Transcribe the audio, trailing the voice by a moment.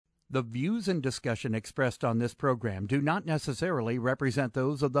The views and discussion expressed on this program do not necessarily represent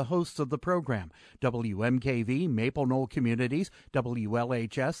those of the hosts of the program, WMKV, Maple Knoll Communities,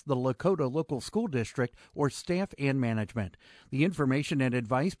 WLHS, the Lakota Local School District, or staff and management. The information and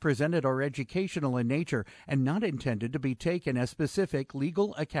advice presented are educational in nature and not intended to be taken as specific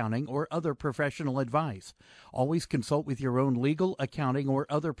legal, accounting, or other professional advice. Always consult with your own legal, accounting, or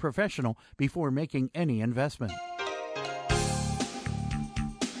other professional before making any investment.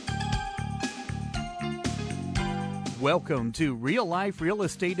 Welcome to Real Life Real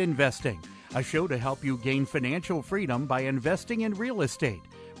Estate Investing, a show to help you gain financial freedom by investing in real estate.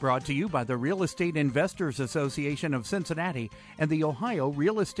 Brought to you by the Real Estate Investors Association of Cincinnati and the Ohio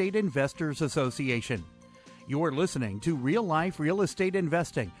Real Estate Investors Association. You're listening to Real Life Real Estate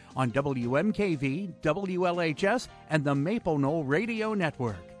Investing on WMKV, WLHS, and the Maple Knoll Radio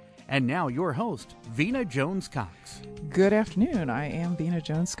Network. And now your host, Vena Jones-Cox. Good afternoon. I am Vena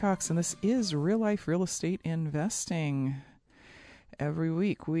Jones-Cox, and this is Real Life Real Estate Investing. Every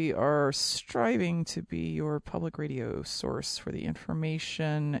week we are striving to be your public radio source for the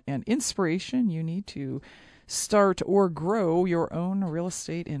information and inspiration you need to start or grow your own real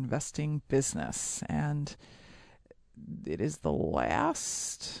estate investing business. And it is the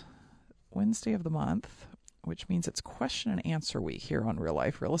last Wednesday of the month, which means it's question and answer week here on Real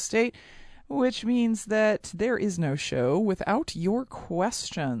Life Real Estate, which means that there is no show without your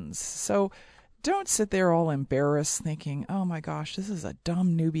questions. So don't sit there all embarrassed thinking, oh my gosh, this is a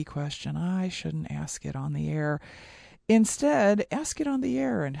dumb newbie question. I shouldn't ask it on the air. Instead, ask it on the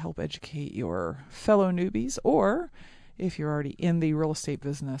air and help educate your fellow newbies, or if you're already in the real estate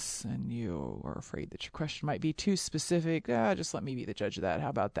business and you are afraid that your question might be too specific, just let me be the judge of that. How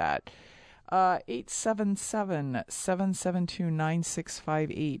about that?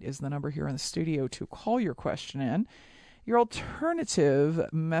 877-772-9658 is the number here in the studio to call your question in. Your alternative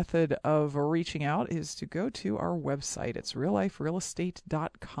method of reaching out is to go to our website. It's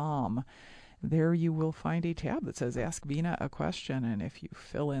realliferealestate.com. There you will find a tab that says Ask Vena a Question, and if you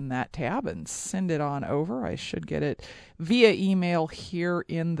fill in that tab and send it on over, I should get it via email here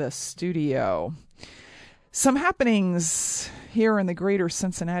in the studio. Some happenings here in the greater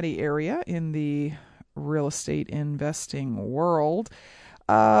Cincinnati area in the real estate investing world.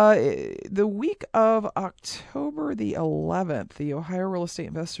 The week of October the 11th, the Ohio Real Estate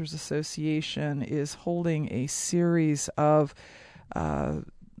Investors Association is holding a series of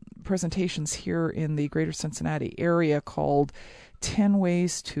presentations here in the greater Cincinnati area called 10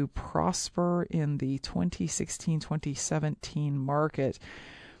 Ways to Prosper in the 2016-2017 Market.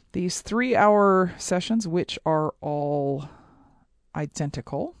 These 3-hour sessions, which are all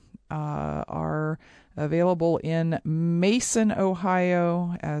identical, are available in Mason,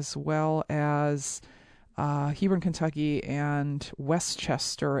 Ohio, as well as Hebron, Kentucky, and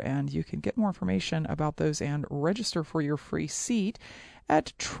Westchester. And you can get more information about those and register for your free seat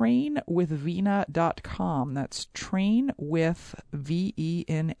at trainwithvena.com. That's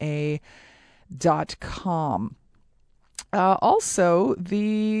trainwithvena.com. Also,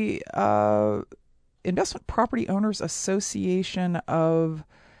 the Investment Property Owners Association of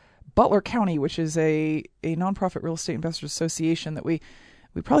Butler County, which is a nonprofit real estate investors association that we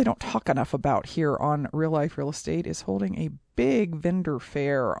probably don't talk enough about here on Real Life Real Estate, is holding a big vendor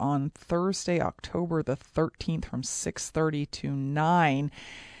fair on Thursday, October the 13th from 6:30 to 9.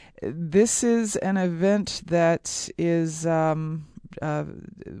 This is an event that is once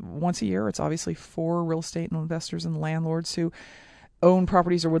a year. It's obviously for real estate investors and landlords who own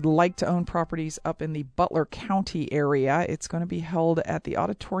properties or would like to own properties up in the Butler County area. It's going to be held at the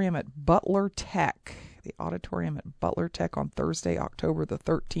auditorium at Butler Tech. The auditorium at Butler Tech on Thursday, October the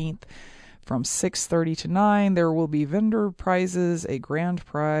 13th from 6:30 to 9. There will be vendor prizes, a grand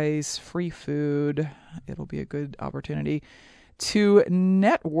prize, free food. It'll be a good opportunity to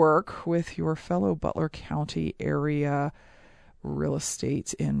network with your fellow Butler County area real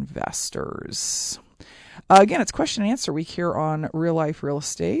estate investors. Again, it's question and answer week here on Real Life Real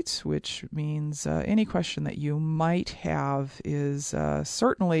Estate, which means any question that you might have is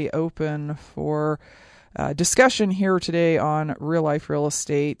certainly open for discussion here today on Real Life Real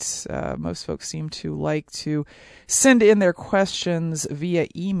Estate. Most folks seem to like to send in their questions via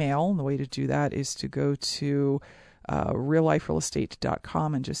email. And the way to do that is to go to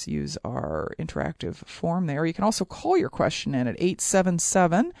realliferealestate.com and just use our interactive form there. You can also call your question in at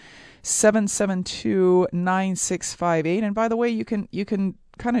 877-772-9658. And by the way, you can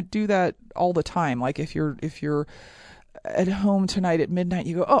kind of do that all the time. Like if you're at home tonight at midnight,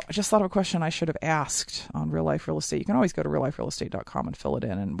 you go, oh, I just thought of a question I should have asked on Real Life Real Estate. You can always go to realliferealestate.com and fill it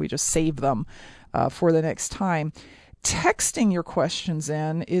in, and we just save them for the next time. Texting your questions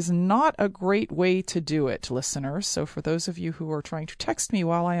in is not a great way to do it, listeners. So for those of you who are trying to text me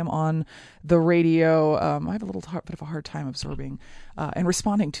while I am on the radio, I have a little bit of a hard time absorbing and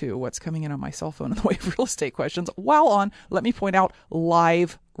responding to what's coming in on my cell phone in the way of real estate questions while on, let me point out,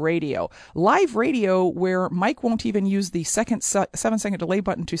 live radio. Live radio where Mike won't even use the 7-second delay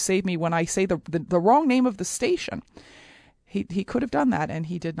button to save me when I say the wrong name of the station. He could have done that, and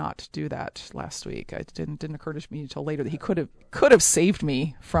he did not do that last week. It didn't occur to me until later that he could have saved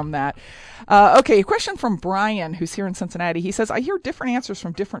me from that. Okay, a question from Brian, who's here in Cincinnati. He says, I hear different answers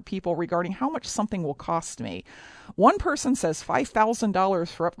from different people regarding how much something will cost me. One person says $5,000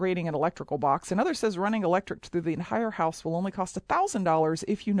 for upgrading an electrical box. Another says running electric through the entire house will only cost $1,000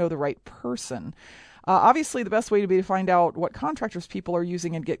 if you know the right person. Obviously, the best way to be to find out what contractors people are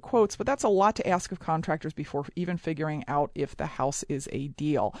using and get quotes, but that's a lot to ask of contractors before even figuring out if the house is a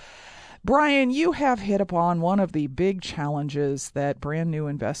deal. Brian, you have hit upon one of the big challenges that brand new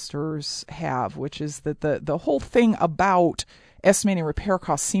investors have, which is that the whole thing about estimating repair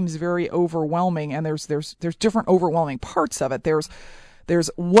costs seems very overwhelming, and there's different overwhelming parts of it.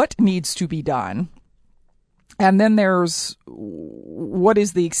 There's what needs to be done. And then there's what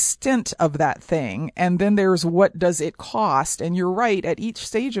is the extent of that thing. And then there's what does it cost. And you're right, at each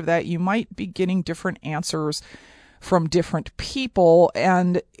stage of that, you might be getting different answers from different people.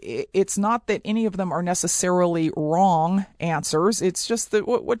 And it's not that any of them are necessarily wrong answers. It's just that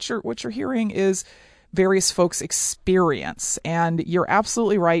what you're hearing is various folks' experience. And you're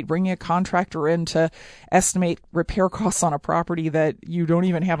absolutely right. Bringing a contractor in to estimate repair costs on a property that you don't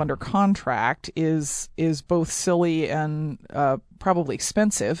even have under contract is both silly and probably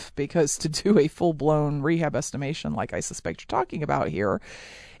expensive, because to do a full-blown rehab estimation like I suspect you're talking about here,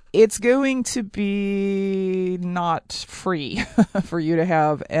 it's going to be not free for you to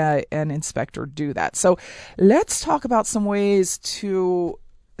have an inspector do that. So let's talk about some ways to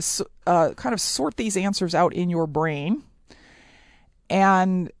kind of sort these answers out in your brain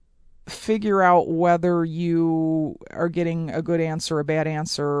and figure out whether you are getting a good answer, a bad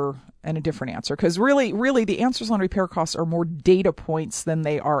answer, and a different answer. Because really, the answers on repair costs are more data points than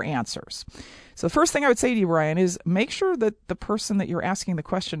they are answers. So the first thing I would say to you, Brian, is make sure that the person that you're asking the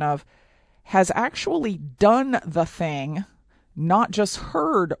question of has actually done the thing, not just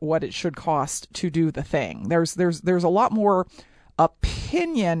heard what it should cost to do the thing. There's a lot more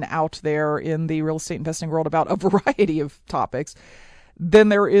opinion out there in the real estate investing world about a variety of topics than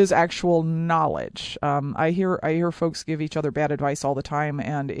there is actual knowledge. I hear folks give each other bad advice all the time,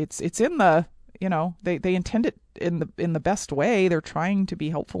 and it's in the, they intend it in the best way. They're trying to be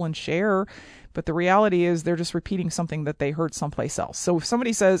helpful and share, but the reality is they're just repeating something that they heard someplace else. So if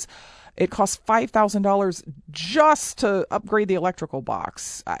somebody says it costs $5,000 just to upgrade the electrical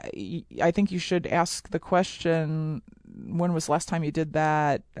box, I think you should ask the question, when was the last time you did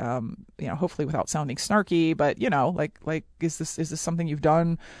that? Hopefully without sounding snarky, but like is this something you've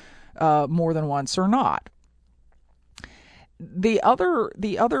done more than once or not? The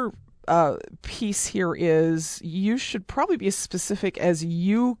other piece here is you should probably be as specific as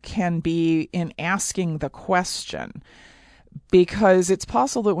you can be in asking the question, because it's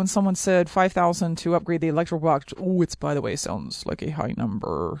possible that when someone said $5,000 to upgrade the electrical box, it's, by the way, sounds like a high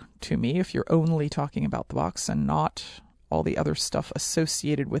number to me. If you're only talking about the box and not all the other stuff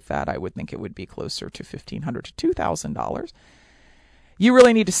associated with that, I would think it would be closer to $1,500 to $2,000. You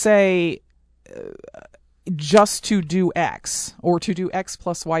really need to say just to do X, or to do X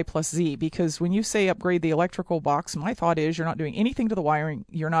plus Y plus Z, because when you say upgrade the electrical box, my thought is you're not doing anything to the wiring.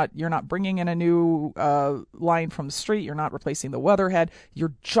 You're not bringing in a new line from the street. You're not replacing the weatherhead.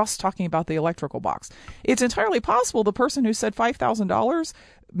 You're just talking about the electrical box. It's entirely possible the person who said $5,000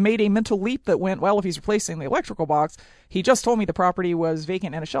 made a mental leap that went, well, if he's replacing the electrical box, he just told me the property was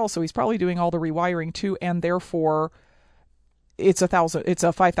vacant and a shell, so he's probably doing all the rewiring too, and therefore it's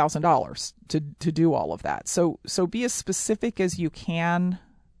 $5,000 to do all of that. So be as specific as you can,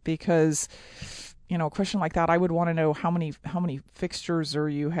 because a question like that, I would want to know how many fixtures are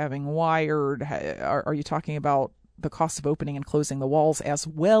you having wired? Are you talking about the cost of opening and closing the walls as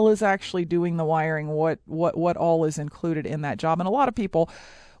well as actually doing the wiring? What all is included in that job? And a lot of people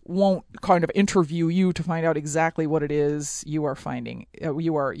won't kind of interview you to find out exactly what it is you are finding,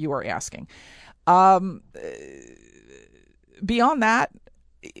 you are asking. Beyond that,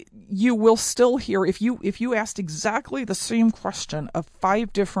 you will still hear, if you asked exactly the same question of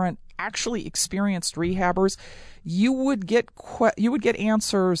 5 different actually experienced rehabbers, you would get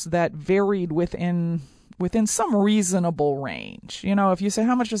answers that varied within some reasonable range. If you say,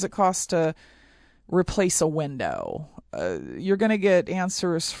 how much does it cost to replace a window? you're going to get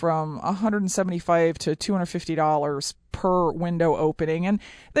answers from $175 to $250 per window opening, and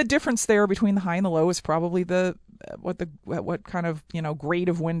the difference there between the high and the low is probably what kind of grade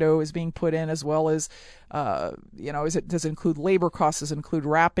of window is being put in, as well as does it include labor costs, does it include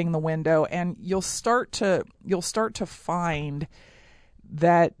wrapping the window, and you'll start to find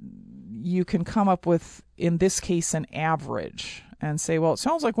that you can come up with, in this case, an average and say, well, it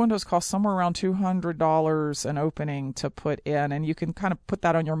sounds like windows cost somewhere around $200 an opening to put in, and you can kind of put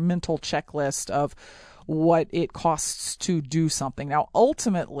that on your mental checklist of what it costs to do something. Now,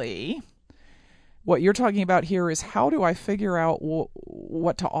 ultimately, what you're talking about here is, how do I figure out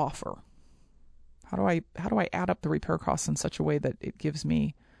what to offer? How do I add up the repair costs in such a way that it gives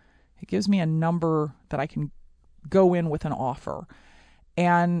me a number that I can go in with an offer?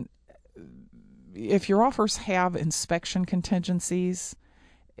 And if your offers have inspection contingencies,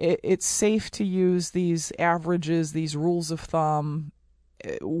 it's safe to use these averages, these rules of thumb,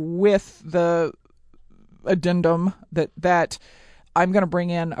 with the addendum that I'm going to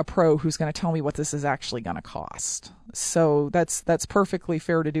bring in a pro who's going to tell me what this is actually going to cost. So that's perfectly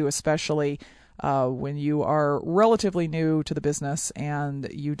fair to do, especially when you are relatively new to the business and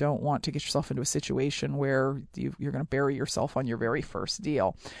you don't want to get yourself into a situation where you're going to bury yourself on your very first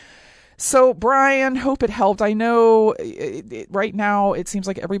deal. So, Brian, hope it helped. I know right now it seems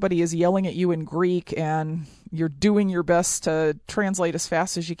like everybody is yelling at you in Greek, and you're doing your best to translate as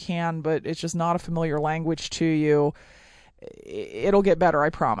fast as you can, but it's just not a familiar language to you. It'll get better, I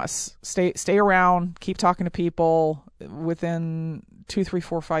promise. Stay around, keep talking to people. Within 2, 3,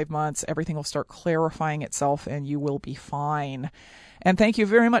 4, 5 months, everything will start clarifying itself, and you will be fine. And thank you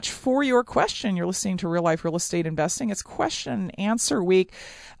very much for your question. You're listening to Real Life Real Estate Investing. It's question and answer week.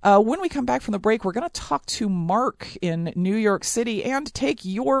 When we come back from the break, we're going to talk to Mark in New York City and take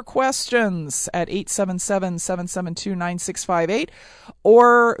your questions at 877-772-9658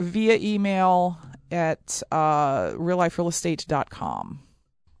 or via email at realliferealestate.com.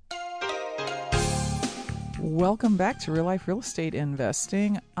 Welcome back to Real Life Real Estate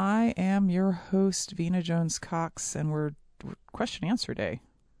Investing. I am your host, Vena Jones Cox, and we're question answer day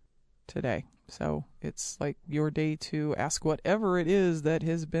today. So it's like your day to ask whatever it is that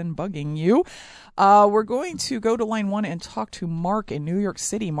has been bugging you. We're going to go to line 1 and talk to Mark in New York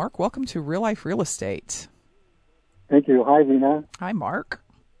City. Mark, welcome to Real Life Real Estate. Thank you. Hi, Vena. Hi, Mark.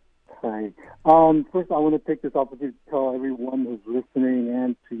 Hi. First, I want to take this opportunity to tell everyone who's listening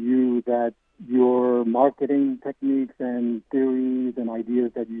and to you that your marketing techniques and theories and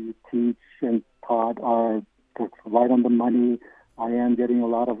ideas that you teach and taught are right on the money. I am getting a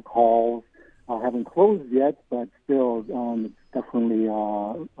lot of calls. I haven't closed yet, but still, it's definitely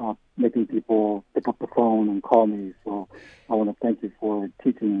making people pick up the phone and call me. So I want to thank you for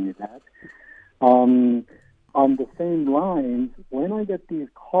teaching me that. On the same lines, when I get these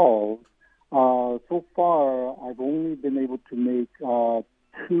calls, so far I've only been able to make 2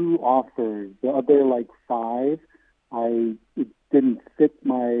 offers. The other 5, it didn't fit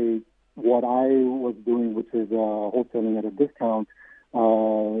what I was doing, which is wholesaling at a discount.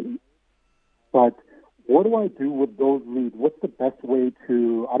 But what do I do with those leads? What's the best way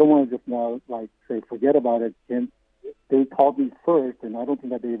to? I don't want to just now say forget about it. And they called me first, and I don't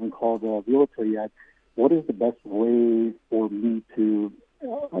think that they even called a realtor yet. What is the best way for me to,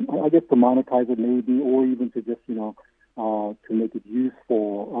 I guess, to monetize it maybe, or even to just to make it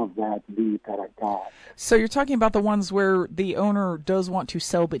useful of that lead that I got. So you're talking about the ones where the owner does want to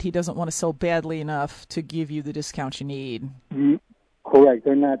sell, but he doesn't want to sell badly enough to give you the discount you need. Correct.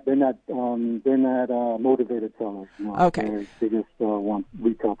 They're not motivated sellers. No. Okay. They just want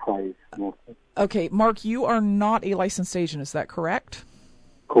retail price mostly. Okay, Mark, you are not a licensed agent. Is that correct?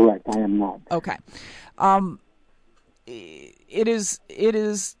 Correct. I am not. Okay. It is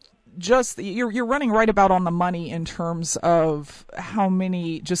just you're running right about on the money in terms of how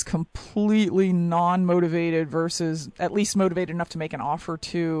many just completely non-motivated versus at least motivated enough to make an offer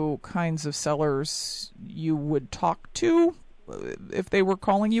to kinds of sellers you would talk to if they were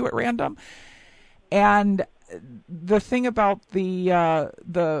calling you at random. And the thing about the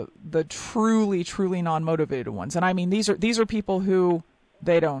truly non-motivated ones, and I mean these are people who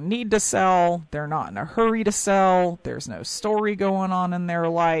they don't need to sell. They're not in a hurry to sell. There's no story going on in their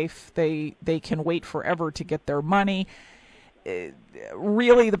life. They can wait forever to get their money.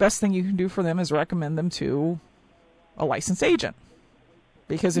 Really, the best thing you can do for them is recommend them to a licensed agent.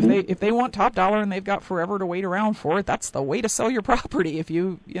 Because if they want top dollar and they've got forever to wait around for it, that's the way to sell your property. If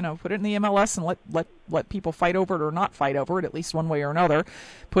you put it in the MLS and let people fight over it or not fight over it, at least one way or another,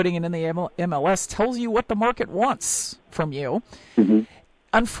 putting it in the MLS tells you what the market wants from you. Mm-hmm.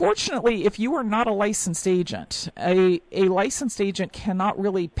 Unfortunately, if you are not a licensed agent, a licensed agent cannot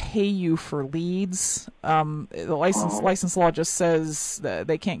really pay you for leads. The license law just says that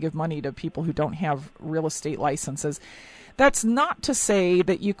they can't give money to people who don't have real estate licenses. That's not to say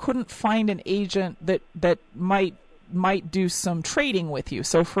that you couldn't find an agent that might do some trading with you.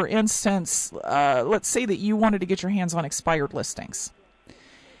 So, for instance, let's say that you wanted to get your hands on expired listings.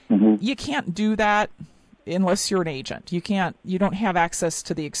 Mm-hmm. You can't do that unless you're an agent. You don't have access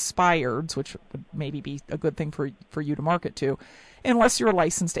to the expireds, which would maybe be a good thing for you to market to, unless you're a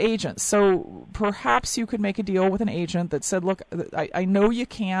licensed agent. So perhaps you could make a deal with an agent that said, look, I know you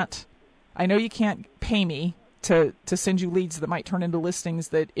can't pay me to send you leads that might turn into listings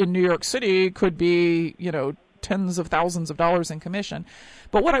that in New York City could be, tens of thousands of dollars in commission.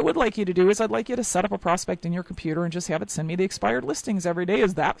 But what I would like you to do is I'd like you to set up a prospect in your computer and just have it send me the expired listings every day.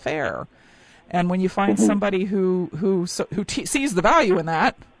 Is that fair? And when you find somebody who sees the value in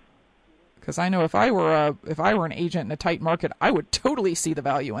that, because I know if I were an agent in a tight market, I would totally see the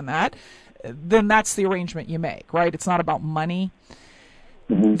value in that. Then that's the arrangement you make, right? It's not about money.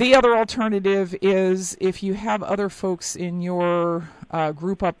 Mm-hmm. The other alternative is if you have other folks in your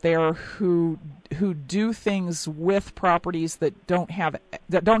group up there who do things with properties that don't have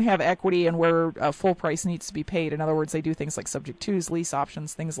equity and where full price needs to be paid. In other words, they do things like subject twos, lease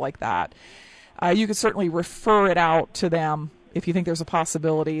options, things like that. You could certainly refer it out to them. If you think there's a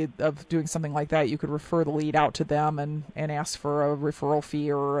possibility of doing something like that, you could refer the lead out to them and ask for a referral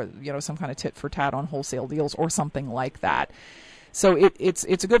fee or some kind of tit for tat on wholesale deals or something like that. So it's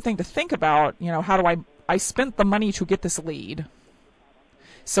a good thing to think about. How do I spent the money to get this lead?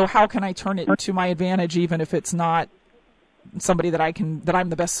 So how can I turn it to my advantage, even if it's not somebody that I'm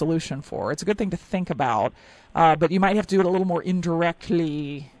the best solution for? It's a good thing to think about, but you might have to do it a little more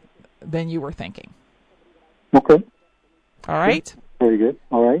indirectly than you were thinking. Okay. All right. Very good.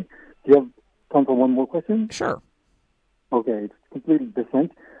 All right. Do you have time for one more question? Sure. Okay. It's completely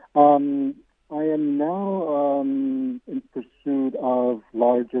different. I am now in pursuit of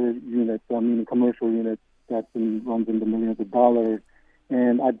larger units, commercial units that runs in the millions of dollars.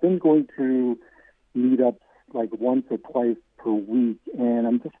 And I've been going to meetups like once or twice per week, and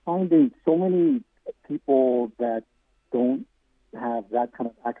I'm just finding so many people that don't have that kind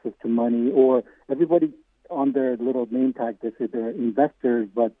of access to money, or everybody on their little name tag, they say they're investors,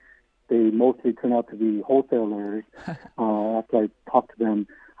 but they mostly turn out to be wholesalers after I talk to them.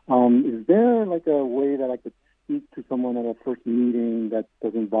 Is there like a way that I could speak to someone at a first meeting that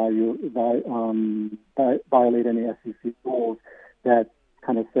doesn't violate any SEC rules that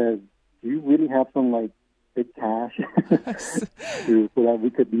kind of says, do you really have some like big cash so that we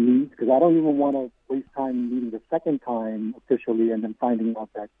could meet? Because I don't even want to waste time meeting the second time officially and then finding out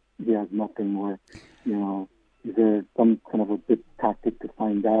that he has nothing, or is there some kind of a good tactic to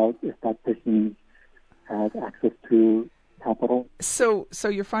find out if that person has access to capital? So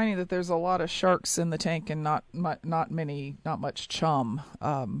you're finding that there's a lot of sharks in the tank and not much chum,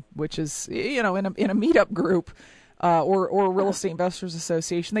 which is in a meetup group. Or Real Estate Investors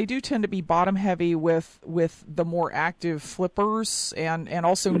Association, they do tend to be bottom heavy with the more active flippers and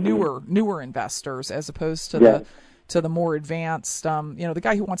also newer investors, as opposed to the more advanced, the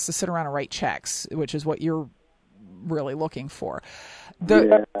guy who wants to sit around and write checks, which is what you're really looking for.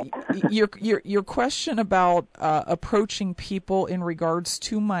 Your question about approaching people in regards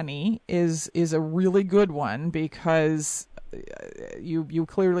to money is a really good one, because you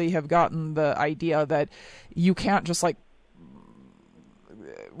clearly have gotten the idea that you can't just like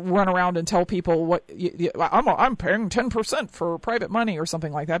run around and tell people what I'm paying 10% for private money or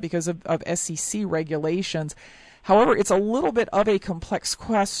something like that because of SEC regulations. However, it's a little bit of a complex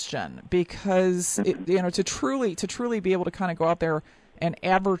question, because to truly be able to kind of go out there and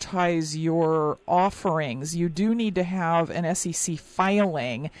advertise your offerings, you do need to have an SEC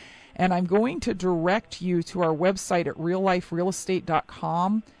filing. And I'm going to direct you to our website at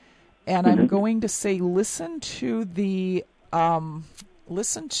realliferealestate.com, and I'm going to say listen to the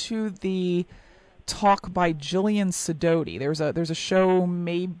talk by Jillian Sidoti. There's a show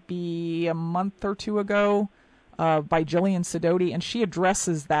maybe a month or two ago by Jillian Sidoti, and she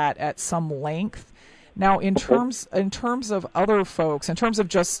addresses that at some length. Now, in terms of other folks, in terms of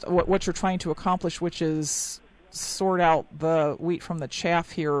just what you're trying to accomplish, which is sort out the wheat from the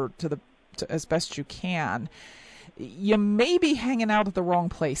chaff here to as best you can, you may be hanging out at the wrong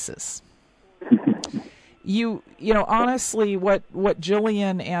places. Honestly, what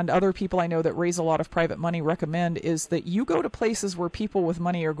Jillian and other people I know that raise a lot of private money recommend is that you go to places where people with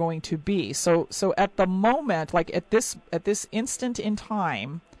money are going to be. So at the moment, like at this instant in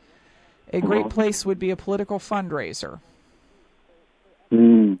time, a great place would be a political fundraiser.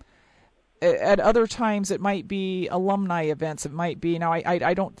 at other times it might be alumni events. It might be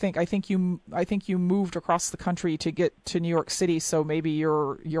I think you moved across the country to get to New York City, so maybe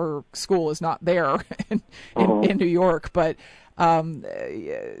your school is not there in New York. But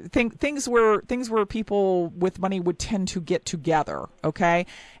things where people with money would tend to get together. Okay,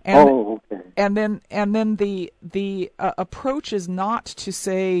 and then the approach is not to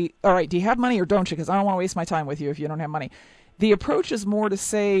say, all right, do you have money or don't you? Because I don't want to waste my time with you if you don't have money. The approach is more to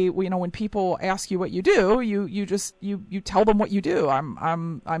say, when people ask you what you do, you tell them what you do.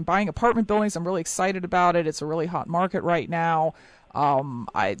 I'm buying apartment buildings. I'm really excited about it. It's a really hot market right now.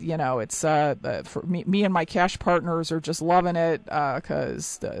 It's for me and my cash partners are just loving it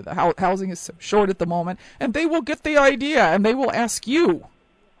because the housing is so short at the moment, and they will get the idea and they will ask you.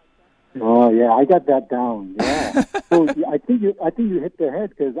 Oh yeah, I got that down. Yeah, so I think you hit the head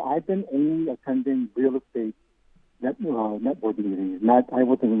because I've been only attending real estate network meetings. I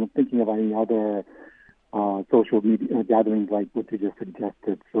wasn't thinking of any other social media gatherings like what you just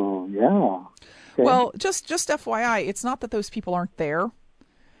suggested. So yeah. Okay. Well, just FYI, it's not that those people aren't there.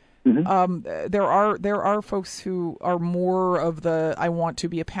 Mm-hmm. There are folks who are more of the I want to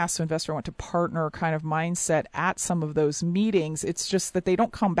be a passive investor, I want to partner kind of mindset at some of those meetings. It's just that they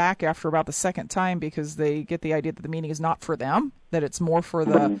don't come back after about the second time because they get the idea that the meeting is not for them, that it's more for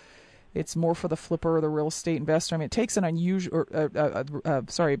the Mm-hmm. It's more for the flipper or the real estate investor. I mean, it takes an unusual,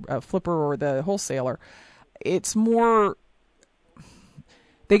 flipper or the wholesaler. It's more,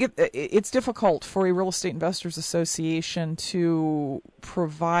 it's difficult for a real estate investors association to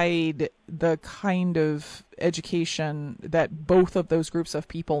provide the kind of education that both of those groups of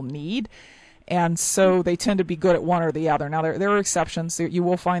people need. And so they tend to be good at one or the other. Now, there are exceptions. You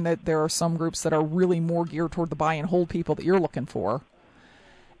will find that there are some groups that are really more geared toward the buy and hold people that you're looking for,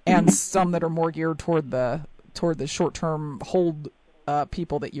 and some that are more geared toward the short-term hold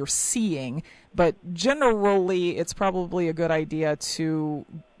people that you're seeing. But generally, it's probably a good idea to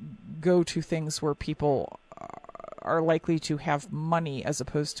go to things where people are likely to have money as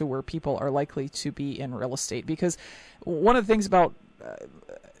opposed to where people are likely to be in real estate. Because one of the things about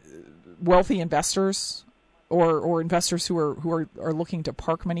wealthy investors or investors who are looking to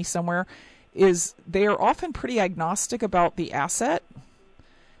park money somewhere is they are often pretty agnostic about the asset.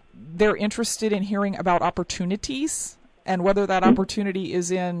 They're interested in hearing about opportunities, and whether that opportunity is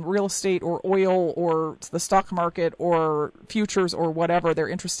in real estate or oil or the stock market or futures or whatever, they're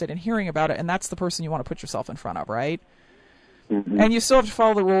interested in hearing about it, and that's the person you want to put yourself in front of, right? Mm-hmm. And you still have to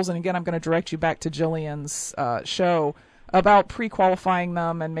follow the rules, and again, I'm going to direct you back to Jillian's show about pre-qualifying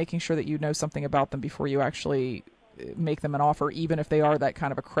them and making sure that you know something about them before you actually make them an offer, even if they are that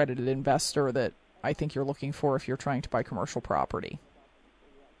kind of accredited investor that I think you're looking for if you're trying to buy commercial property.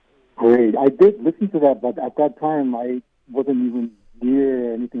 Great. I did listen to that, but at that time I wasn't even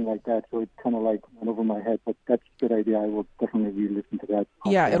near anything like that, so it kind of like went over my head. But that's a good idea. I will definitely re-listen to that.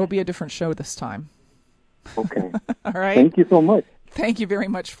 Yeah, it'll be a different show this time. Okay. All right. Thank you so much. Thank you very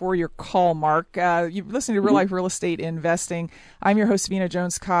much for your call, Mark. You've listened to Real Life Real Estate Investing. I'm your host, Vena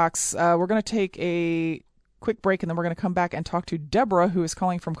Jones-Cox. We're going to take a quick break, and then we're going to come back and talk to Deborah, who is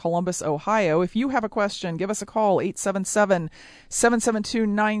calling from Columbus, Ohio. If you have a question, give us a call,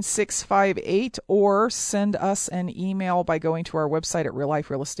 877-772-9658, or send us an email by going to our website at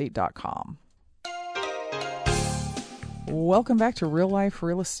realliferealestate.com. Welcome back to Real Life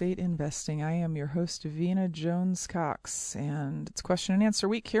Real Estate Investing. I am your host, Vena Jones-Cox, and it's question and answer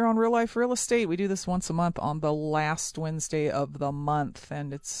week here on Real Life Real Estate. We do this once a month on the last Wednesday of the month,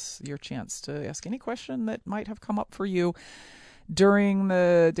 and it's your chance to ask any question that might have come up for you during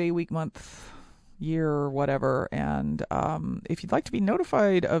the day, week, month, year, or whatever. And if you'd like to be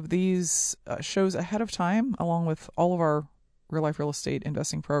notified of these shows ahead of time, along with all of our Real Life Real Estate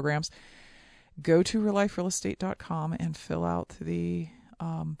investing programs, go to realliferealestate.com and fill out the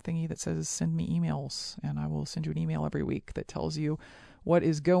thingy that says send me emails, and I will send you an email every week that tells you what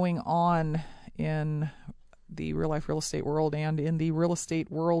is going on in the real life real estate world and in the real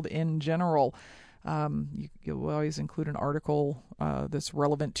estate world in general. You'll always include an article that's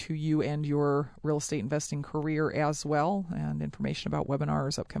relevant to you and your real estate investing career as well, and information about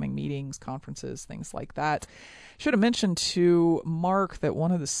webinars, upcoming meetings, conferences, things like that. Should have mentioned to Mark that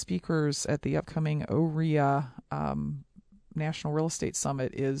one of the speakers at the upcoming OREA National Real Estate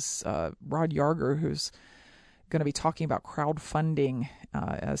Summit is Rod Yarger, who's going to be talking about crowdfunding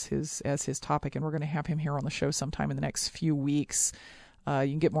as his topic, and we're going to have him here on the show sometime in the next few weeks. You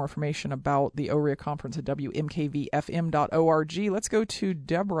can get more information about the OREA conference at WMKVFM.org. Let's go to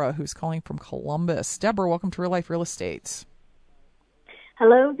Deborah, who's calling from Columbus. Deborah, welcome to Real Life Real Estate.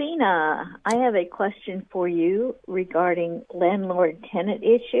 Hello, Vena. I have a question for you regarding landlord-tenant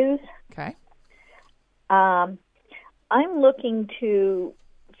issues. Okay. I'm looking to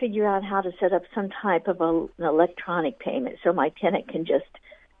figure out how to set up some type of an electronic payment so my tenant can just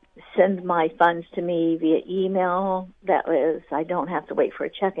send my funds to me via email. That is, I don't have to wait for a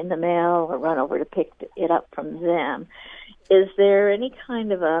check in the mail or run over to pick it up from them. Is there any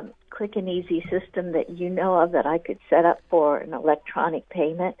kind of a quick and easy system that you know of that I could set up for an electronic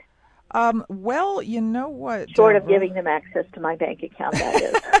payment? Well, you know what? Short of giving them access to my bank account,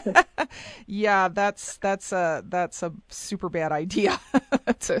 that is. Yeah, that's a super bad idea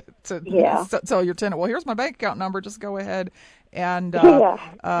to tell your tenant, well, here's my bank account number, just go ahead and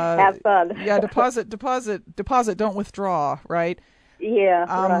have fun. Yeah, deposit, don't withdraw, right? Yeah,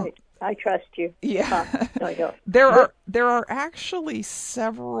 right. I trust you. Yeah. No, I don't. There are actually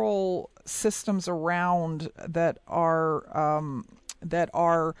several systems around that are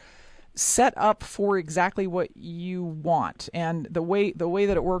set up for exactly what you want. And the way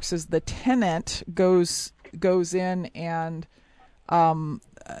that it works is the tenant goes in and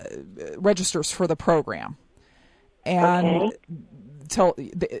registers for the program. And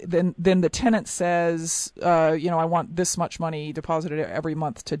then the tenant says, I want this much money deposited every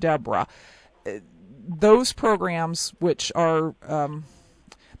month to Deborah. Those programs, which are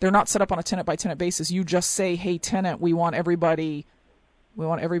they're not set up on a tenant by tenant basis. You just say, "Hey, tenant, we want everybody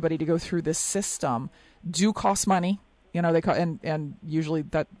to go through this system." Do cost money, and usually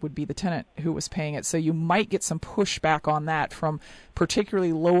that would be the tenant who was paying it. So you might get some pushback on that from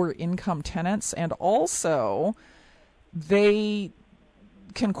particularly lower income tenants, and also they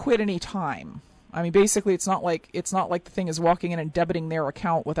can quit any time. I mean, basically, it's not like the thing is walking in and debiting their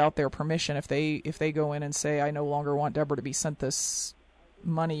account without their permission. If they go in and say, "I no longer want Deborah to be sent this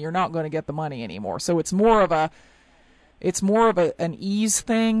money," you're not going to get the money anymore. So it's more of an ease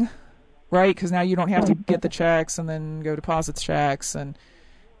thing, right? Because now you don't have to get the checks and then go deposit the checks, and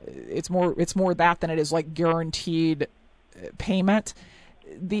it's more that than it is like guaranteed payment.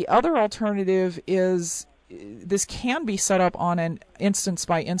 The other alternative is this can be set up on an instance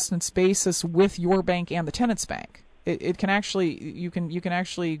by instance basis with your bank and the tenant's bank. You can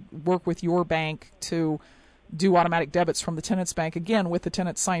actually work with your bank to do automatic debits from the tenant's bank, again with the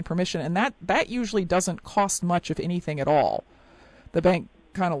tenant's signed permission, and that usually doesn't cost much, if anything at all. The bank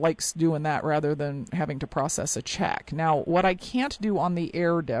kind of likes doing that rather than having to process a check. Now, what I can't do on the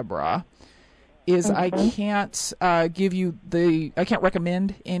air, Deborah, is I can't I can't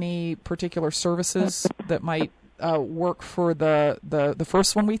recommend any particular services that might work for the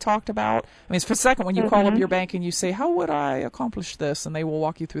first one we talked about. I mean, it's for the second one you call up your bank and you say, "How would I accomplish this?" and they will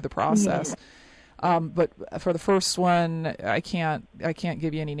walk you through the process. But for the first one, I can't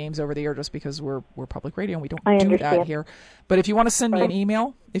give you any names over the air just because we're public radio and we don't do that here. But if you want to send me an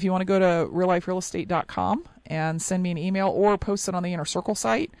email, if you want to go to realliferealestate.com and send me an email or post it on the Inner Circle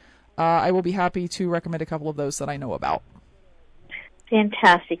site, I will be happy to recommend a couple of those that I know about.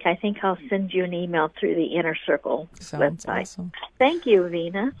 Fantastic. I think I'll send you an email through the Inner Circle Sounds website. Awesome. Thank you,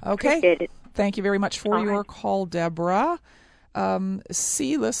 Vena. Okay. Appreciate it. Thank you very much for your call, Deborah.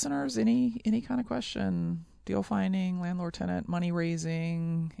 See, listeners, any kind of question, deal finding, landlord tenant, money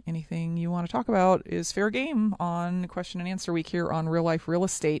raising, anything you want to talk about is fair game on Question and Answer Week here on Real Life Real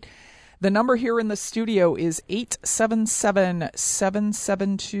Estate. The number here in the studio is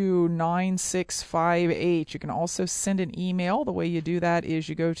 877-772-9658. You can also send an email. The way you do that is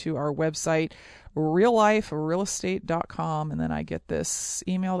you go to our website, realliferealestate.com, and then I get this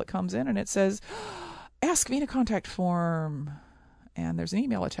email that comes in and it says, "Ask Vena contact form." And there's an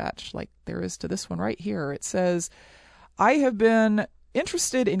email attached like there is to this one right here. It says, "I have been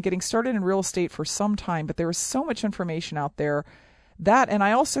interested in getting started in real estate for some time, but there is so much information out there. And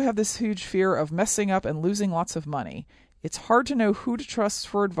I also have this huge fear of messing up and losing lots of money. It's hard to know who to trust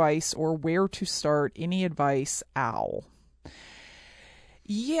for advice or where to start. Any advice, Al?"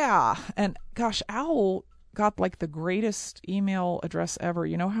 Yeah, and gosh, Al got like the greatest email address ever.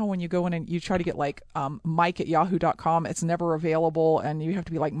 You know how when you go in and you try to get like Mike@yahoo.com, it's never available, and you have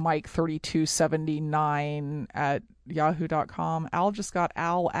to be like Mike3279@yahoo.com. Al just got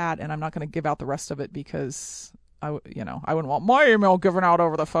and I'm not going to give out the rest of it because I wouldn't want my email given out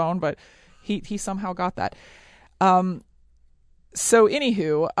over the phone, but he somehow got that. So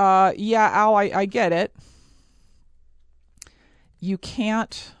anywho, yeah, Al, I get it. You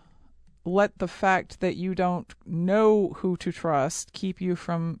can't let the fact that you don't know who to trust keep you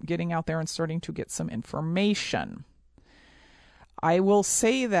from getting out there and starting to get some information. I will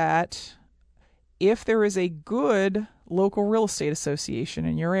say that if there is a good local real estate association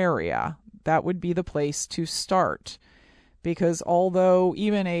in your area, that would be the place to start, Because although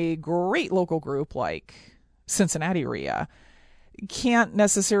even a great local group like Cincinnati REIA can't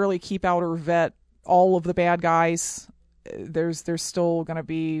necessarily keep out or vet all of the bad guys, there's still going to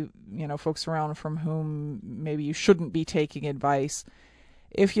be, folks around from whom maybe you shouldn't be taking advice.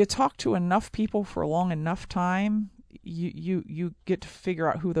 If you talk to enough people for a long enough time, you get to figure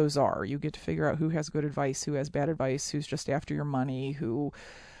out who those are. You get to figure out who has good advice, who has bad advice, who's just after your money, who,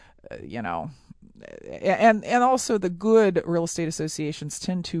 and also the good real estate associations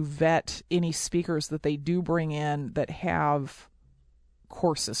tend to vet any speakers that they do bring in that have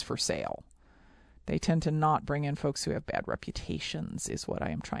courses for sale. They tend to not bring in folks who have bad reputations, is what I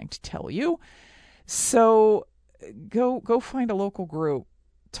am trying to tell you. So go find a local group.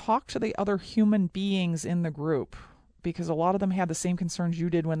 Talk to the other human beings in the group, because a lot of them had the same concerns you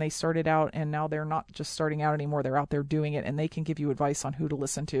did when they started out, and now they're not just starting out anymore. They're out there doing it, and they can give you advice on who to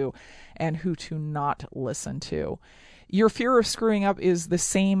listen to and who to not listen to. Your fear of screwing up is the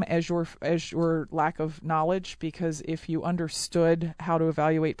same as your lack of knowledge, because if you understood how to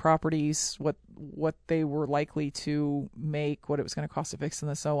evaluate properties, what they were likely to make, what it was going to cost to fix them,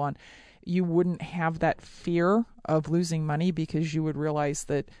 and so on, you wouldn't have that fear of losing money, because you would realize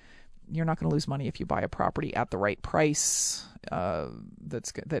that you're not going to lose money if you buy a property at the right price,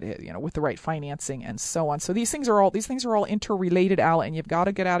 with the right financing and so on. So these things are all interrelated, Al, and you've got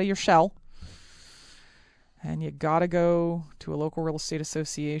to get out of your shell. And you got to go to a local real estate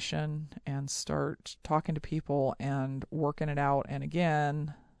association and start talking to people and working it out. And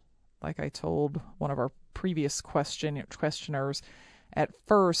again, like I told one of our previous questioners, at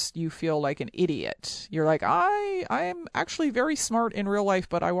first you feel like an idiot. You're like, I'm actually very smart in real life,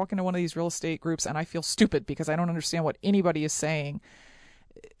 but I walk into one of these real estate groups and I feel stupid because I don't understand what anybody is saying.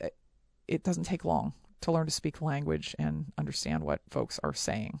 It doesn't take long to learn to speak the language and understand what folks are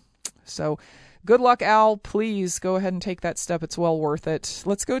saying. So good luck, Al. Please go ahead and take that step. It's well worth it.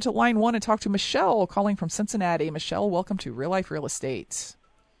 Let's go to line 1 and talk to Michelle, calling from Cincinnati. Michelle, welcome to Real Life Real Estate.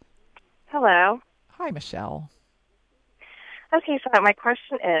 Hello. Hi, Michelle. Okay, so my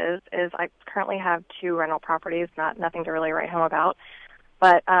question is I currently have 2 rental properties, nothing to really write home about.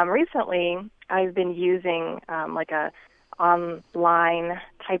 But recently I've been using like a online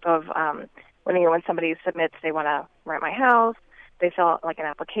type of when somebody submits they want to rent my house, they fill out like an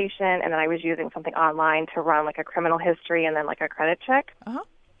application, and then I was using something online to run like a criminal history and then like a credit check. Uh-huh.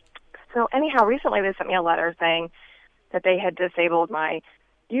 So anyhow, recently they sent me a letter saying that they had disabled my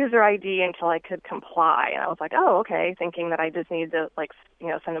user ID until I could comply. And I was like, oh, okay, thinking that I just needed to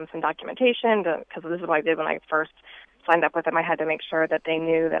send them some documentation, because this is what I did when I first signed up with them. I had to make sure that they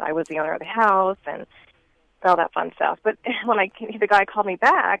knew that I was the owner of the house and all that fun stuff. But when the guy called me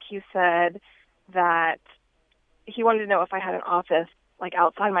back, he said that he wanted to know if I had an office like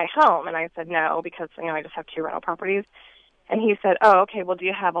outside my home, and I said no, because I just have 2 rental properties. And he said, oh, okay, well, do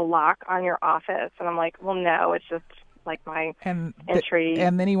you have a lock on your office? And I'm like, well, no, it's just like my entry.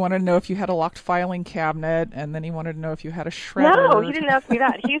 And then he wanted to know if you had a locked filing cabinet, and then he wanted to know if you had a shredder. No, he didn't ask me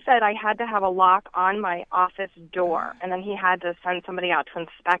that. He said I had to have a lock on my office door, and then he had to send somebody out to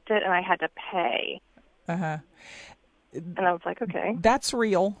inspect it, and I had to pay. Uh-huh. And I was like, okay. That's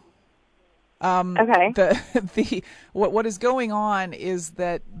real. Okay. What is going on is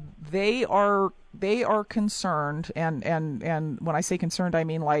that they are concerned, and when I say concerned, I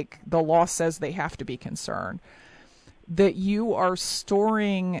mean like the law says they have to be concerned, that you are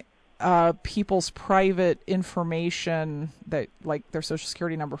storing people's private information, that like their social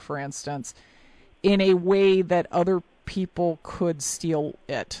security number, for instance, in a way that other people could steal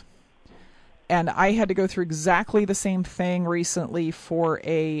it. And I had to go through exactly the same thing recently for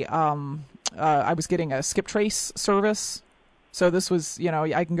I was getting a skip trace service. So this was,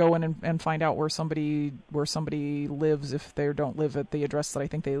 I can go in and find out where somebody lives if they don't live at the address that I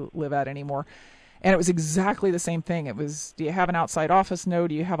think they live at anymore. And it was exactly the same thing. It was, do you have an outside office? No.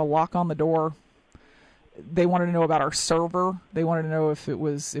 Do you have a lock on the door? They wanted to know about our server. They wanted to know if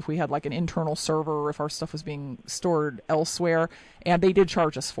we had like an internal server, or if our stuff was being stored elsewhere. And they did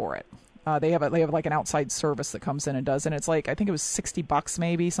charge us for it. They have like an outside service that comes in and does, and it's like, I think it was $60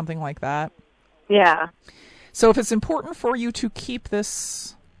 maybe, something like that. Yeah. So if it's important for you to keep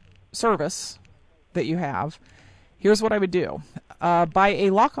this service that you have, here's what I would do. Buy a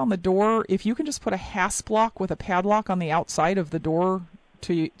lock on the door. If you can just put a hasp lock with a padlock on the outside of the door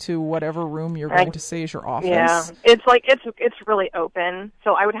to whatever room you're going to say is your office. Yeah. It's like, it's really open,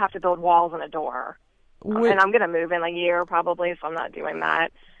 so I would have to build walls and a door. And I'm going to move in a year probably, so I'm not doing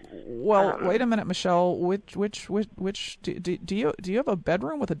that. Well, wait a minute, Michelle. Which do you have a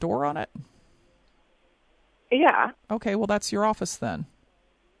bedroom with a door on it? Yeah. Okay, well that's your office then.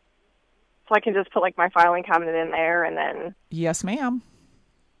 So I can just put like my filing cabinet in there and then... Yes, ma'am.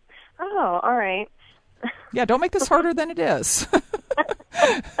 Oh, all right. Yeah, don't make this harder than it is. Well,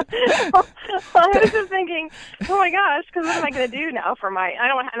 I was just thinking, oh my gosh, because what am I going to do now for my...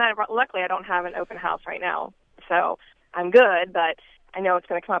 luckily I don't have an open house right now, so I'm good, but I know it's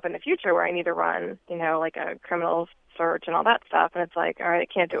going to come up in the future where I need to run, like a criminal search and all that stuff, and it's like, all right,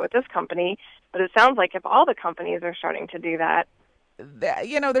 I can't do it with this company, but it sounds like if all the companies are starting to do that...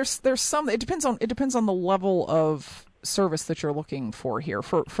 There's some... It depends on the level of service that you're looking for here.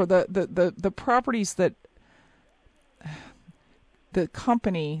 For the properties that... The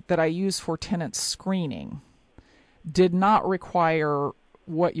company that I use for tenant screening did not require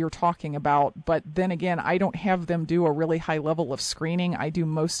what you're talking about, but then again, I don't have them do a really high level of screening. I do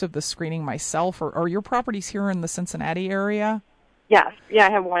most of the screening myself. Or are your properties here in the Cincinnati area? Yes. Yeah,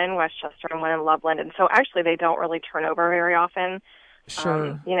 I have one in Westchester and one in Loveland, and so actually they don't really turn over very often.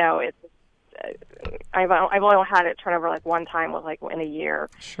 Sure. I've only had it turn over like one time with like in a year.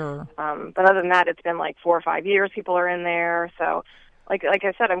 Sure. But other than that, it's been like 4 or 5 years people are in there. So like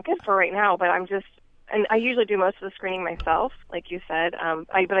I said, I'm good for right now, but and I usually do most of the screening myself, like you said.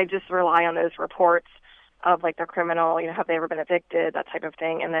 But I just rely on those reports of like their criminal, have they ever been evicted, that type of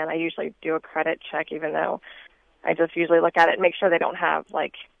thing. And then I usually do a credit check, even though I just usually look at it and make sure they don't have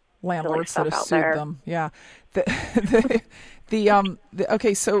like landlords that have sued there. them. Yeah.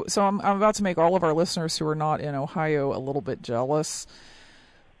 Okay, so I'm about to make all of our listeners who are not in Ohio a little bit jealous.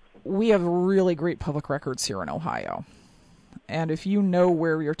 We have really great public records here in Ohio. And if you know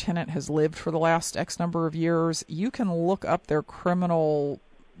where your tenant has lived for the last X number of years, you can look up their criminal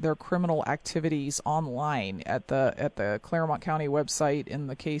activities online at the Claremont County website in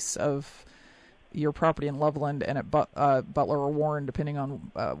the case of your property in Loveland, and at Butler or Warren, depending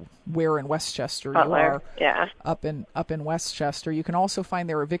on where in Westchester Butler, you are. Yeah. Up in Westchester, you can also find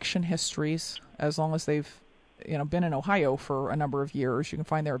their eviction histories as long as they've been in Ohio for a number of years. You can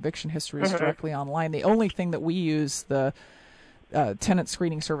find their eviction histories directly online. The only thing that we use the tenant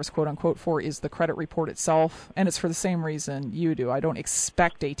screening service, quote unquote, for is the credit report itself, and it's for the same reason you do. I don't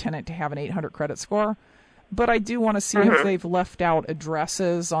expect a tenant to have an 800 credit score, but I do want to see if they've left out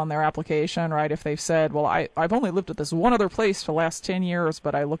addresses on their application, right? If they've said, well, I've only lived at this one other place for the last 10 years,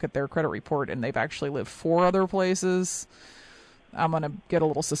 but I look at their credit report and they've actually lived 4 other places, I'm going to get a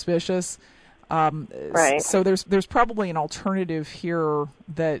little suspicious. Right. So there's probably an alternative here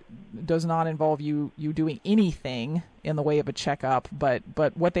that does not involve you doing anything in the way of a checkup, but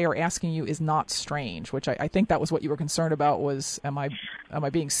what they are asking you is not strange, which I think that was what you were concerned about was, am I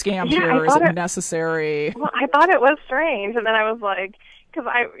being scammed here? Is it necessary? Well, I thought it was strange, and then I was like, because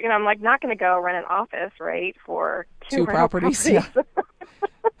I'm like not going to go rent an office, right, for two properties. Yeah.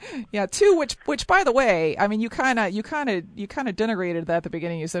 Yeah, 2, which by the way, I mean, you kind of denigrated that at the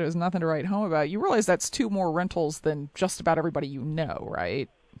beginning. You said it was nothing to write home about. You realize that's 2 more rentals than just about everybody you know, right?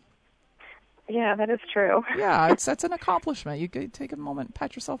 Yeah, that is true. Yeah, that's an accomplishment. You could take a moment and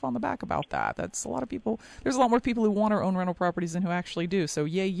pat yourself on the back about that. That's a lot of people. There's a lot more people who want to own rental properties than who actually do. So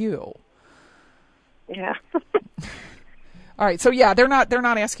yay you. Yeah. All right, so yeah, they're not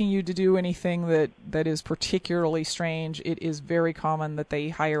asking you to do anything that is particularly strange. It is very common that they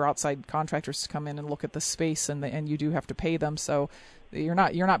hire outside contractors to come in and look at the space, and you do have to pay them. So you're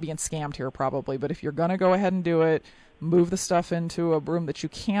not being scammed here probably. But if you're gonna go ahead and do it, move the stuff into a room that you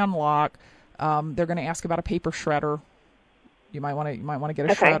can lock. They're going to ask about a paper shredder. You might want to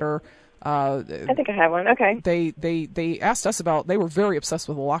get a shredder. I think I have one. Okay. They asked us about. They were very obsessed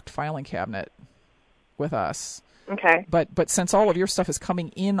with a locked filing cabinet with us. Okay. But since all of your stuff is coming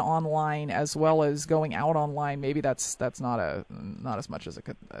in online as well as going out online, maybe that's not as much as a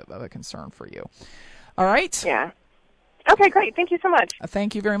concern for you. All right. Yeah. Okay, great. Thank you so much.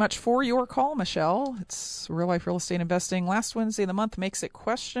 Thank you very much for your call, Michelle. It's Real Life Real Estate Investing. Last Wednesday of the month makes it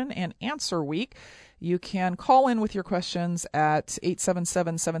question and answer week. You can call in with your questions at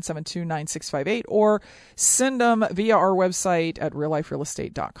 877-772-9658 or send them via our website at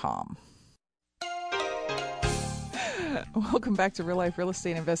realliferealestate.com. Welcome back to Real Life Real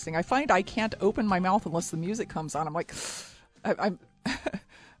Estate Investing. I find I can't open my mouth unless the music comes on. I'm like,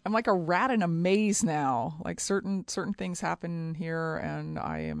 I'm like a rat in a maze now. Like certain things happen here, and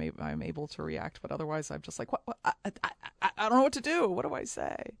I'm able to react, but otherwise I'm just like, what? I don't know what to do. What do I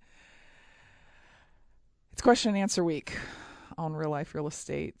say? It's question and answer week on Real Life Real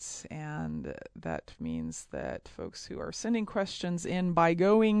Estate, and that means that folks who are sending questions in by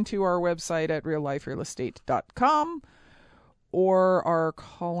going to our website at realliferealestate.com or are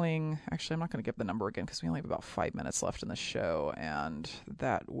calling. Actually, I'm not going to give the number again because we only have about 5 minutes left in the show, and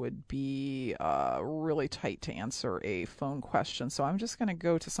that would be really tight to answer a phone question. So I'm just going to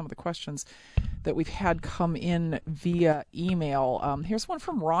go to some of the questions that we've had come in via email. Here's one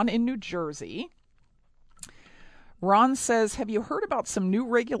from Ron in New Jersey. Ron says, have you heard about some new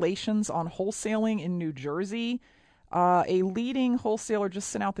regulations on wholesaling in New Jersey? A leading wholesaler just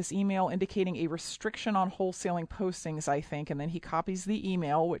sent out this email indicating a restriction on wholesaling postings, I think, and then he copies the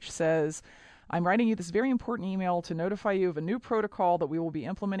email, which says, I'm writing you this very important email to notify you of a new protocol that we will be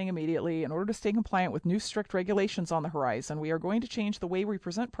implementing immediately in order to stay compliant with new strict regulations on the horizon. We are going to change the way we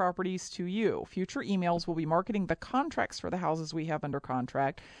present properties to you. Future emails will be marketing the contracts for the houses we have under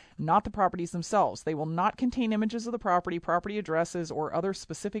contract, not the properties themselves. They will not contain images of the property, property addresses, or other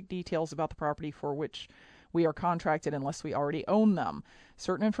specific details about the property for which we are contracted unless we already own them.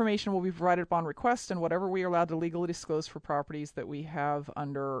 Certain information will be provided upon request and whatever we are allowed to legally disclose for properties that we have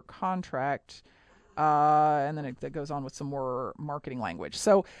under contract. And then it goes on with some more marketing language.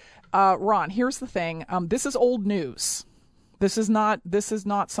 So, Ron, here's the thing. This is old news. This is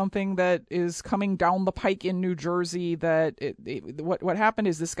not something that is coming down the pike in New Jersey. What happened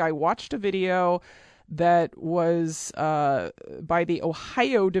is this guy watched a video that was by the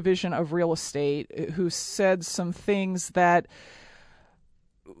Ohio Division of Real Estate, who said some things that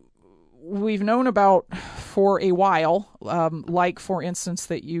we've known about for a while, like, for instance,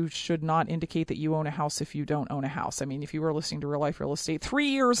 that you should not indicate that you own a house if you don't own a house. I mean, if you were listening to Real Life Real Estate 3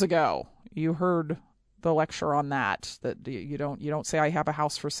 years ago, you heard the lecture on that you don't say I have a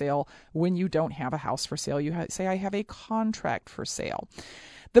house for sale when you don't have a house for sale. You say I have a contract for sale.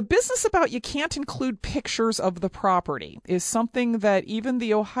 The business about you can't include pictures of the property is something that even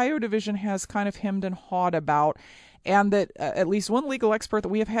the Ohio division has kind of hemmed and hawed about, and that at least one legal expert that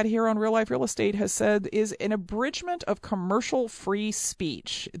we have had here on Real Life Real Estate has said is an abridgment of commercial free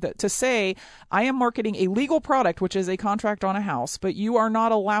speech. That to say, I am marketing a legal product, which is a contract on a house, but you are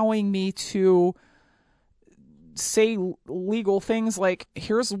not allowing me to say legal things like,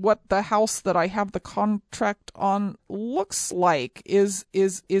 here's what the house that I have the contract on looks like, is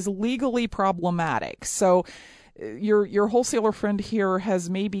legally problematic. So your wholesaler friend here has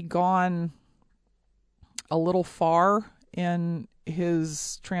maybe gone a little far in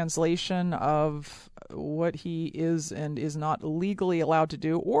his translation of what he is and is not legally allowed to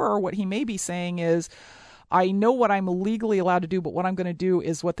do, or what he may be saying is, I know what I'm legally allowed to do, but what I'm going to do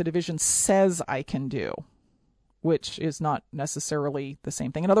is what the division says I can do, which is not necessarily the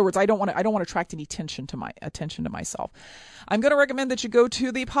same thing. In other words, I don't want to attract any attention to myself. I'm going to recommend that you go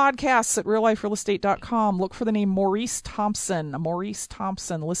to the podcasts at realliferealestate.com. Look for the name Maurice Thompson. Maurice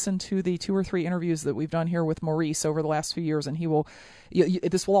Thompson. Listen to the 2 or 3 interviews that we've done here with Maurice over the last few years, and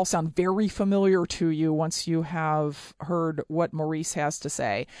this will all sound very familiar to you once you have heard what Maurice has to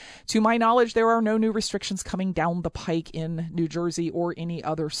say. To my knowledge, there are no new restrictions coming down the pike in New Jersey or any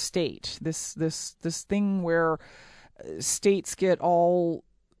other state. This thing where states get all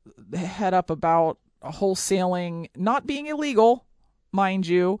head up about wholesaling not being illegal, mind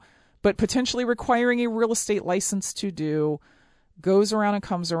you, but potentially requiring a real estate license to do, goes around and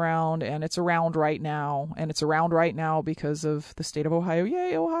comes around, and it's around right now. And it's around right now because of the state of Ohio.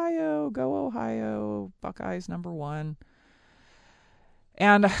 Yay, Ohio! Go Ohio! Buckeyes #1.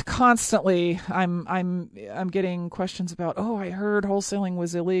 And constantly, I'm getting questions about, I heard wholesaling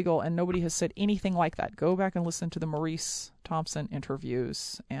was illegal, and nobody has said anything like that. Go back and listen to the Maurice Thompson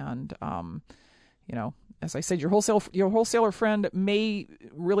interviews, and as I said, your wholesaler friend may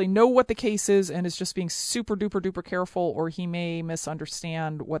really know what the case is and is just being super duper duper careful, or he may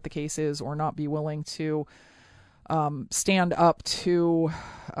misunderstand what the case is or not be willing to stand up to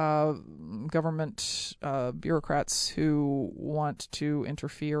government bureaucrats who want to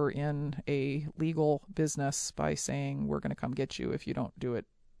interfere in a legal business by saying, we're going to come get you if you don't do it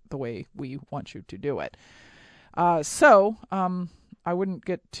the way we want you to do it. So I wouldn't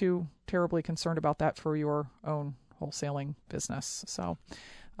get too terribly concerned about that for your own wholesaling business. So,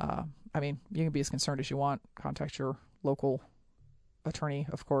 you can be as concerned as you want. Contact your local attorney,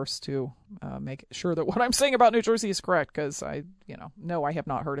 of course, to make sure that what I'm saying about New Jersey is correct, because I have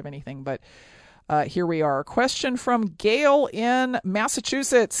not heard of anything, but here we are. Question from Gail in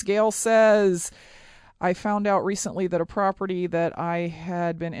Massachusetts. Gail says, I found out recently that a property that I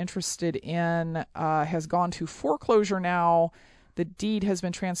had been interested in has gone to foreclosure now. The deed has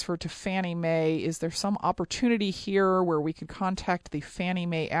been transferred to Fannie Mae. Is there some opportunity here where we could contact the Fannie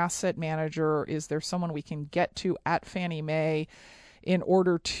Mae asset manager? Is there someone we can get to at Fannie Mae in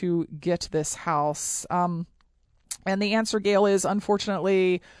order to get this house? And the answer, Gail, is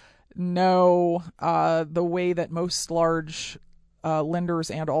unfortunately No, the way that most large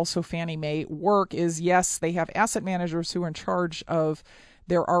lenders and also Fannie Mae work is, yes, they have asset managers who are in charge of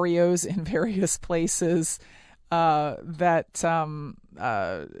their REOs in various places that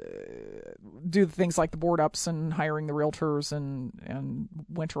do things like the board ups and hiring the realtors and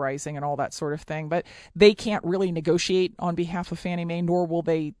winterizing and all that sort of thing. But they can't really negotiate on behalf of Fannie Mae, nor will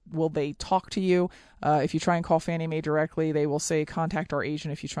they talk to you. If you try and call Fannie Mae directly, they will say contact our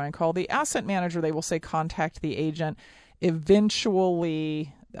agent. If you try and call the asset manager, they will say contact the agent.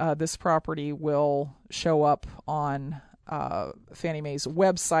 Eventually, this property will show up on Fannie Mae's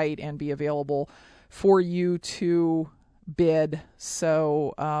website and be available for you to bid.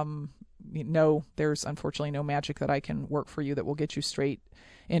 So, no, there's unfortunately no magic that I can work for you that will get you straight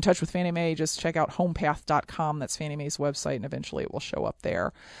in touch with Fannie Mae. Just check out homepath.com. That's Fannie Mae's website, and eventually it will show up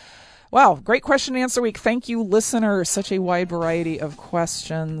there. Wow, great question and answer week. Thank you, listeners. Such a wide variety of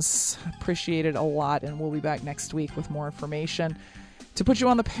questions. Appreciate it a lot, and we'll be back next week with more information to put you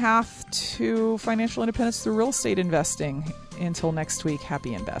on the path to financial independence through real estate investing. Until next week,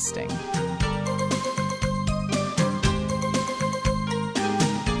 happy investing.